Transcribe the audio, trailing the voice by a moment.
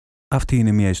Αυτή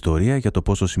είναι μια ιστορία για το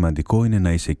πόσο σημαντικό είναι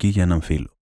να είσαι εκεί για έναν φίλο.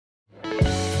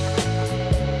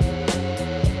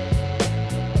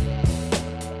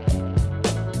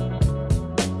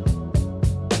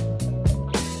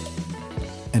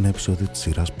 Ένα επεισόδιο της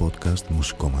σειράς podcast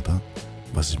 «Μουσικώματα»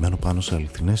 βασισμένο πάνω σε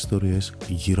αληθινές ιστορίες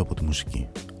γύρω από τη μουσική,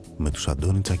 με τους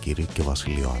Αντώνη Τσακίρη και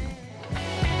Βασίλη Ιωάννου.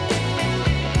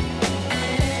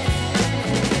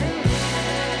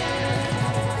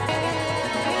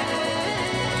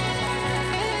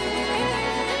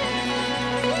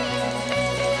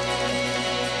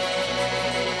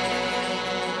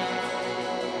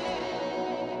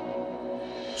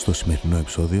 Στο σημερινό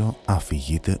επεισόδιο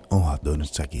αφηγείται ο Αντώνης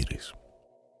Τσακίρης.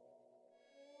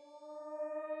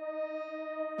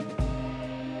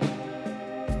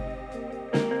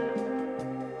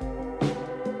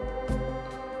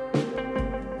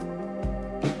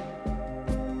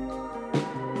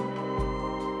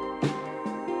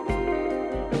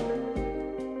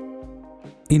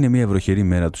 Είναι μια βροχερή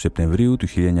μέρα του Σεπτεμβρίου του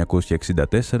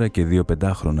 1964 και δύο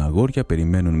 5χρονα αγόρια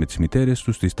περιμένουν με τις μητέρες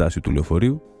τους στη στάση του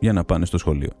λεωφορείου για να πάνε στο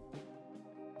σχολείο.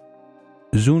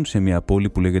 Ζουν σε μια πόλη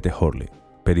που λέγεται Χόρλεϊ,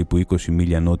 περίπου 20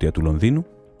 μίλια νότια του Λονδίνου,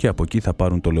 και από εκεί θα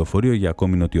πάρουν το λεωφορείο για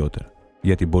ακόμη νοτιότερα,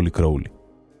 για την πόλη Κρόουλι,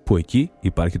 που εκεί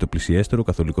υπάρχει το πλησιέστερο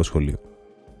καθολικό σχολείο.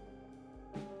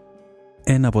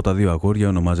 Ένα από τα δύο αγόρια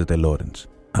ονομάζεται Λόρενς,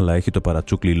 αλλά έχει το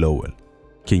παρατσούκλι Λόουελ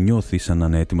και νιώθει σαν να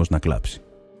είναι έτοιμος να κλάψει.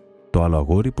 Το άλλο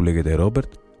αγόρι, που λέγεται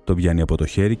Ρόμπερτ, τον πιάνει από το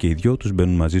χέρι και οι δυο τους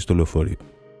μπαίνουν μαζί στο λεωφορείο.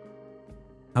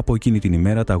 Από εκείνη την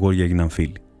ημέρα τα αγόρια έγιναν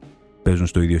φίλοι. Παίζουν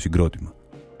στο ίδιο συγκρότημα,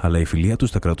 αλλά η φιλία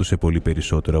τους θα κρατούσε πολύ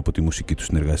περισσότερο από τη μουσική τους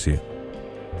συνεργασία.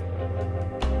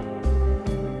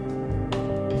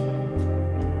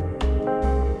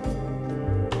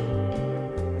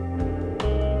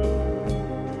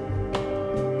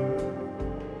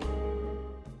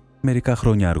 Μερικά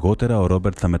χρόνια αργότερα ο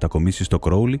Ρόμπερτ θα μετακομίσει στο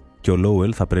Κρόουλι και ο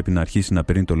Λόουελ θα πρέπει να αρχίσει να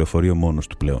παίρνει το λεωφορείο μόνος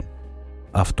του πλέον.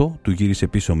 Αυτό του γύρισε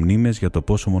πίσω μνήμες για το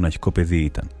πόσο μοναχικό παιδί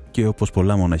ήταν και, όπως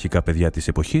πολλά μοναχικά παιδιά της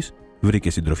εποχής, βρήκε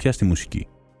συντροφιά στη μουσική.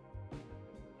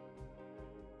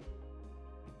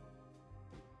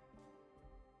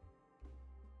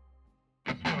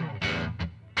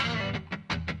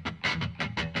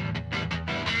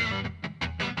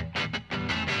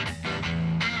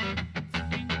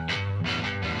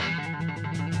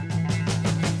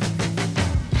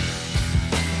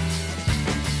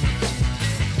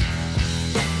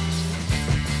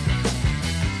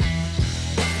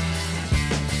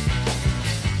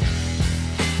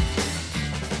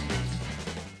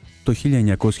 Το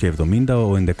 1970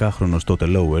 ο 11χρονος τότε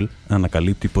Λόουελ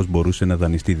ανακαλύπτει πως μπορούσε να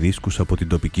δανειστεί δίσκους από την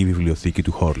τοπική βιβλιοθήκη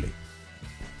του Χόρλεϊ.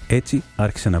 Έτσι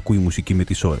άρχισε να ακούει μουσική με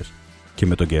τις ώρες και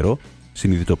με τον καιρό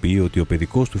συνειδητοποιεί ότι ο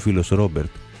παιδικός του φίλος Ρόμπερτ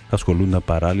ασχολούνταν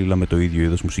παράλληλα με το ίδιο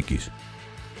είδος μουσικής.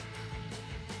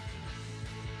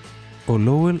 Ο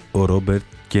Λόουελ, ο Ρόμπερτ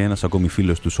και ένας ακόμη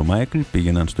φίλος του, ο Μάικλ,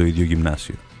 πήγαιναν στο ίδιο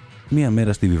γυμνάσιο. Μία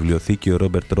μέρα στη βιβλιοθήκη ο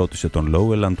Ρόμπερτ ρώτησε τον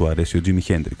Λόουελ αν του αρέσει ο Τζίμι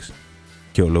Χέντριξ.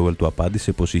 Και ο Λόουελ του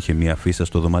απάντησε πως είχε μία αφίσα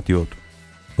στο δωμάτιό του,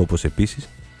 όπως επίσης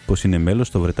πως είναι μέλος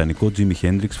στο βρετανικό Jimi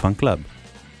Hendrix Fan Club,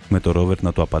 με το Ρόμπερτ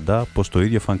να του απαντά πως το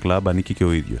ίδιο fan club ανήκει και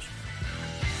ο ίδιος.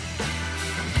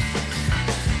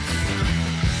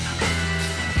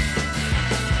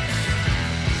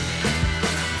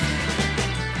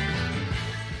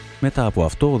 Μετά από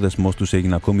αυτό ο δεσμός τους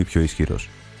έγινε ακόμη πιο ισχυρός.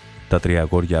 Τα τρία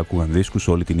αγόρια άκουγαν δίσκους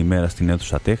όλη την ημέρα στην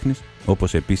αίθουσα τέχνης,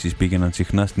 όπως επίσης πήγαιναν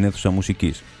συχνά στην αίθουσα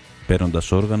μουσικής,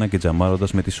 παίρνοντας όργανα και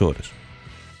τζαμάροντας με τις ώρες.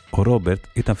 Ο Ρόμπερτ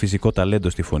ήταν φυσικό ταλέντο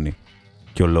στη φωνή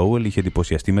και ο Λόουελ είχε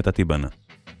εντυπωσιαστεί με τα τύμπανα.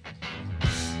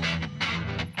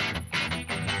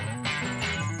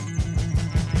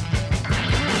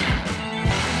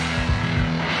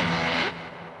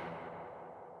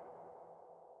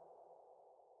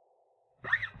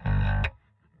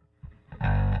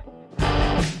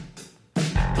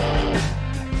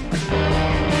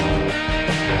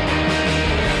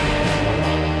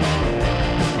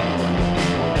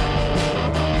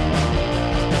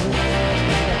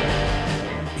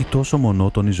 Η τόσο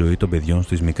μονότονη ζωή των παιδιών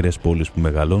στις μικρές πόλεις που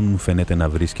μεγαλώνουν φαίνεται να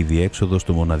βρίσκει διέξοδο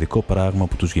στο μοναδικό πράγμα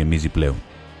που τους γεμίζει πλέον,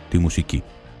 τη μουσική.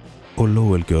 Ο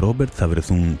Λόουελ και ο Ρόμπερτ θα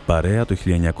βρεθούν παρέα το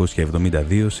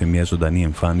 1972 σε μια ζωντανή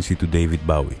εμφάνιση του David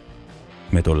Bowie,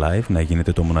 με το live να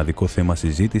γίνεται το μοναδικό θέμα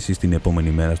συζήτησης την επόμενη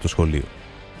μέρα στο σχολείο.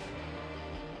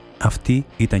 Αυτή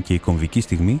ήταν και η κομβική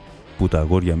στιγμή που τα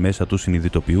αγόρια μέσα τους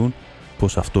συνειδητοποιούν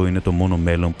πως αυτό είναι το μόνο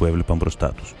μέλλον που έβλεπαν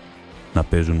μπροστά τους, να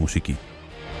παίζουν μουσική.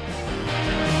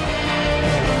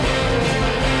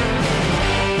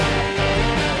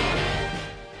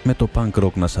 Με το punk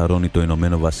rock να σαρώνει το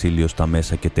Ηνωμένο Βασίλειο στα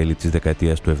μέσα και τέλη της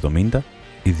δεκαετίας του 70,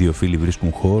 οι δύο φίλοι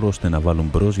βρίσκουν χώρο ώστε να βάλουν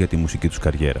μπρος για τη μουσική τους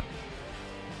καριέρα.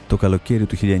 Το καλοκαίρι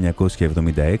του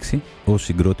 1976, ως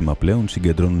συγκρότημα πλέον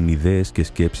συγκεντρώνουν ιδέες και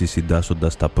σκέψεις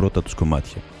συντάσσοντας τα πρώτα τους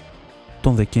κομμάτια.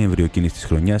 Τον Δεκέμβριο εκείνης της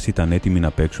χρονιάς ήταν έτοιμοι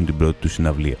να παίξουν την πρώτη τους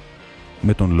συναυλία.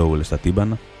 Με τον Lowell στα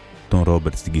τύμπανα, τον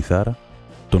Ρόμπερτ στην κιθάρα,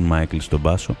 τον Μάικλ στον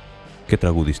μπάσο και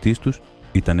τραγουδιστής τους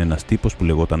ήταν ένας τύπος που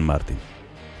λεγόταν Μάρτιν.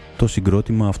 Το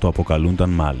συγκρότημα αυτοαποκαλούνταν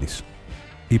Μάλις.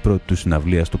 Η πρώτη του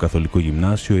συναυλία στο καθολικό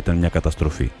γυμνάσιο ήταν μια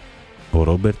καταστροφή. Ο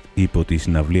Ρόμπερτ είπε ότι η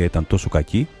συναυλία ήταν τόσο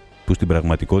κακή που στην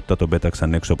πραγματικότητα τον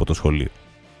πέταξαν έξω από το σχολείο.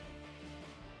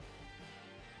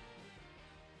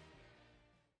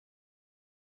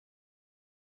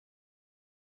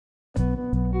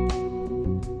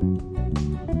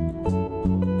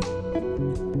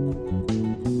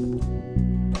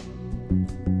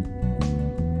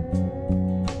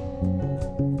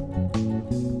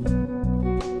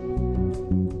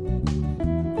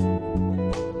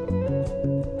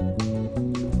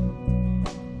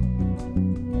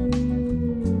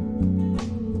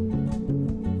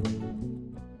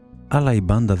 Αλλά η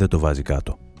μπάντα δεν το βάζει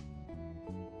κάτω.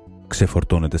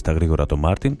 Ξεφορτώνεται στα γρήγορα το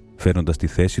Μάρτιν, φέρνοντας στη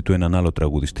θέση του έναν άλλο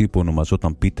τραγουδιστή που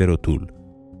ονομαζόταν Πίτερ Οτούλ.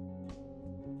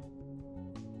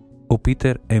 Ο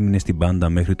Πίτερ έμεινε στην μπάντα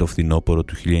μέχρι το φθινόπωρο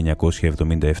του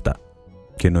 1977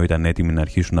 και ενώ ήταν έτοιμοι να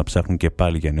αρχίσουν να ψάχνουν και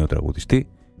πάλι για νέο τραγουδιστή,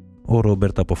 ο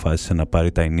Ρόμπερτ αποφάσισε να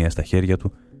πάρει τα ενία στα χέρια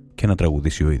του και να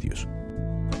τραγουδήσει ο ίδιος.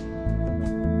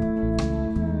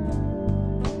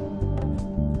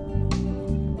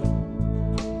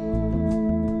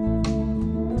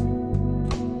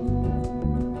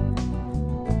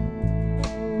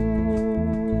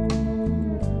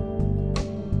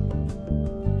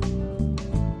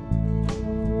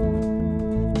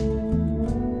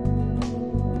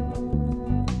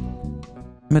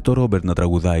 Με το Ρόμπερτ να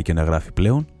τραγουδάει και να γράφει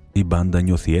πλέον, η μπάντα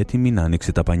νιώθει έτοιμη να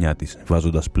ανοίξει τα πανιά της,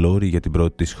 βάζοντας πλώρη για την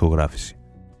πρώτη της ηχογράφηση.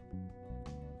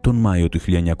 Τον Μάιο του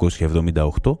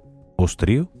 1978, ως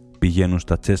τρίο, πηγαίνουν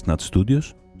στα Chestnut Studios,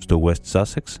 στο West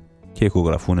Sussex και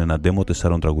ηχογραφούν ένα demo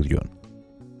 4 τραγουδιών.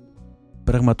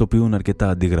 Πραγματοποιούν αρκετά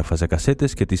αντίγραφα σε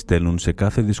κασέτες και τις στέλνουν σε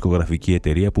κάθε δισκογραφική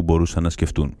εταιρεία που μπορούσαν να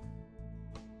σκεφτούν.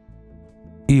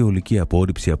 Η ολική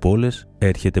απόρριψη από όλες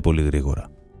έρχεται πολύ γρήγορα.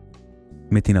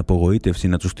 Με την απογοήτευση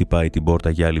να τους χτυπάει την πόρτα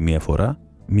για άλλη μία φορά,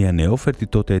 μια νεόφερτη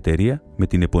τότε εταιρεία με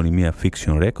την επωνυμία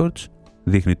Fiction Records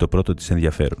δείχνει το πρώτο της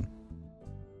ενδιαφέρον.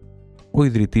 Ο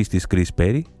ιδρυτής της Chris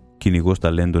Perry, κυνηγός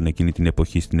ταλέντων εκείνη την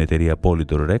εποχή στην εταιρεία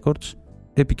Polydor Records,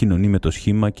 επικοινωνεί με το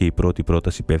σχήμα και η πρώτη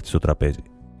πρόταση πέφτει στο τραπέζι.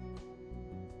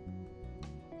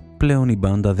 Πλέον η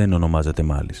μπάντα δεν ονομάζεται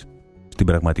Μάλις. Στην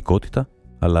πραγματικότητα,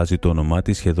 αλλάζει το όνομά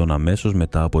της σχεδόν αμέσως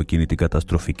μετά από εκείνη την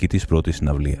καταστροφική της πρώτη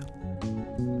συναυλία.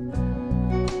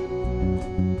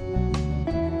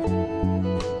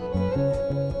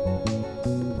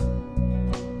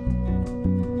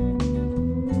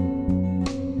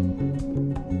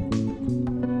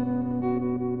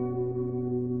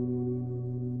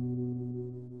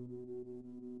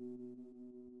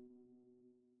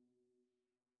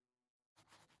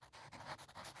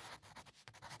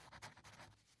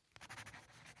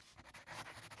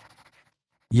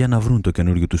 Για να βρουν το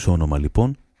καινούριο τους όνομα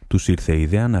λοιπόν, τους ήρθε η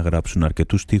ιδέα να γράψουν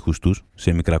αρκετούς στίχους τους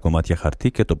σε μικρά κομμάτια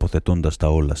χαρτί και τοποθετώντας τα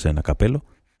όλα σε ένα καπέλο,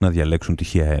 να διαλέξουν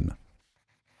τυχαία ένα.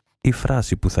 Η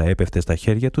φράση που θα έπεφτε στα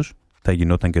χέρια τους θα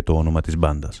γινόταν και το όνομα της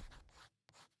μπάντας.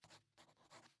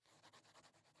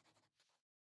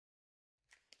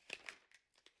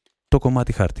 Το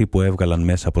κομμάτι χαρτί που έβγαλαν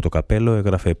μέσα από το καπέλο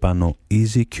έγραφε επάνω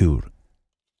 «Easy Cure».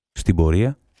 Στην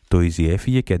πορεία, το «Easy»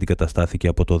 έφυγε και αντικαταστάθηκε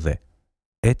από το «The».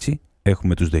 Έτσι,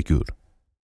 έχουμε τους The Cure.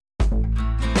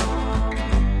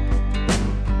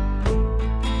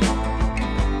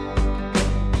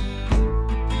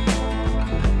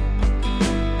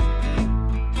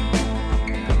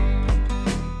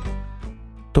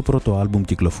 Το πρώτο άλμπουμ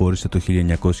κυκλοφόρησε το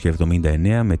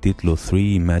 1979 με τίτλο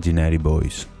Three Imaginary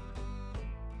Boys.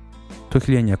 Το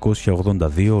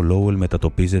 1982 ο Lowell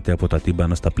μετατοπίζεται από τα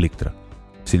τύμπανα στα πλήκτρα,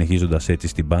 συνεχίζοντας έτσι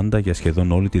στην μπάντα για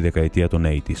σχεδόν όλη τη δεκαετία των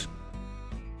 80's.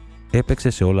 Έπαιξε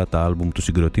σε όλα τα άλμπουμ του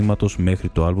συγκροτήματος μέχρι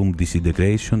το άλμπουμ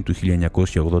Disintegration του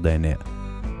 1989.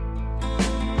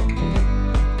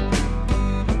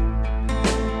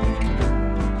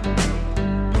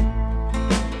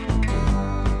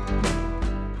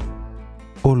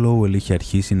 Ο Lowell είχε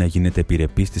αρχίσει να γίνεται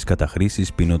επιρρεπής στις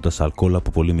καταχρήσεις πίνοντας αλκοόλ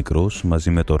από πολύ μικρός μαζί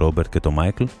με τον Ρόμπερτ και τον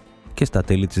Μάικλ και στα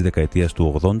τέλη της δεκαετίας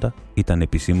του 80 ήταν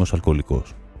επισήμως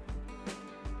αλκοολικός.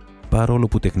 Παρόλο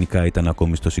που τεχνικά ήταν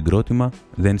ακόμη στο συγκρότημα,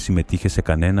 δεν συμμετείχε σε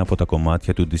κανένα από τα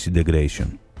κομμάτια του Disintegration.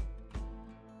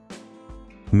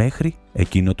 Μέχρι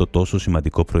εκείνο το τόσο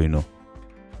σημαντικό πρωινό.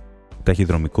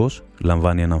 Ταχυδρομικός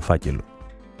λαμβάνει έναν φάκελο.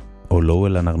 Ο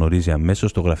Lowell αναγνωρίζει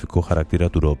αμέσως το γραφικό χαρακτήρα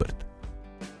του Ρόμπερτ.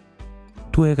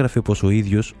 Του έγραφε πως ο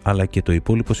ίδιος αλλά και το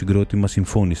υπόλοιπο συγκρότημα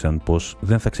συμφώνησαν πως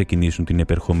δεν θα ξεκινήσουν την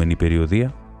επερχόμενη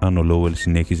περιοδεία αν ο Lowell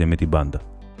συνέχιζε με την μπάντα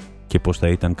και πως θα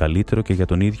ήταν καλύτερο και για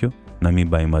τον ίδιο να μην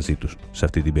πάει μαζί τους σε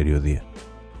αυτή την περιοδεία.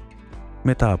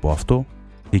 Μετά από αυτό,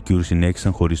 οι Cure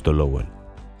συνέχισαν χωρίς το Lowell.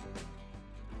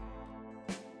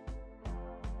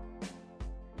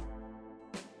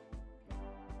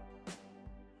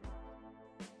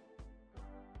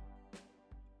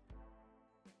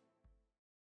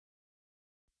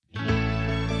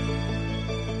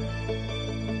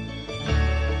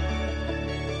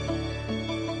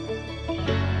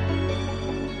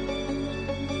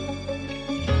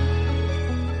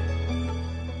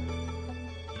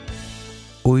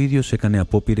 Ο ίδιος έκανε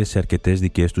απόπειρες σε αρκετές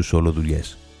δικές του solo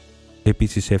δουλειές.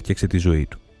 Επίσης έφτιαξε τη ζωή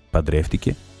του.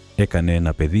 Παντρεύτηκε, έκανε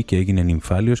ένα παιδί και έγινε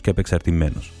νυμφάλιος και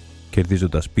απεξαρτημένος,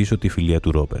 κερδίζοντας πίσω τη φιλία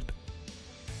του Ρόμπερτ.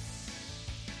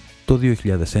 Το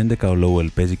 2011 ο Lowell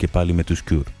παίζει και πάλι με τους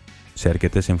Cure, σε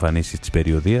αρκετές εμφανίσεις της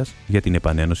περιοδείας για την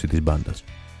επανένωση της μπάντας.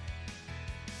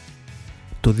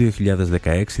 Το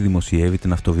 2016 δημοσιεύει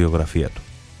την αυτοβιογραφία του,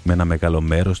 με ένα μεγάλο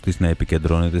μέρος της να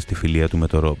επικεντρώνεται στη φιλία του με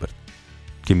τον Ρόμπερτ,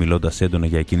 και μιλώντας έντονα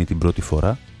για εκείνη την πρώτη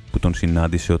φορά που τον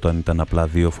συνάντησε όταν ήταν απλά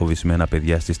δύο φοβισμένα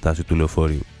παιδιά στη στάση του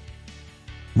λεωφορείου.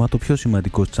 Μα το πιο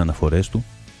σημαντικό στις αναφορές του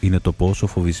είναι το πόσο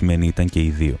φοβισμένοι ήταν και οι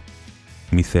δύο,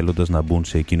 μη θέλοντας να μπουν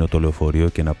σε εκείνο το λεωφορείο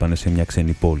και να πάνε σε μια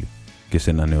ξένη πόλη και σε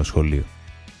ένα νέο σχολείο.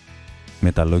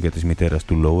 Με τα λόγια της μητέρας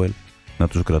του Lowell να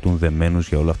τους κρατούν δεμένους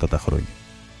για όλα αυτά τα χρόνια.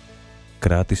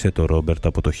 Κράτησε το Ρόμπερτ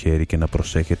από το χέρι και να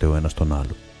προσέχετε ο ένας τον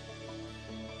άλλο.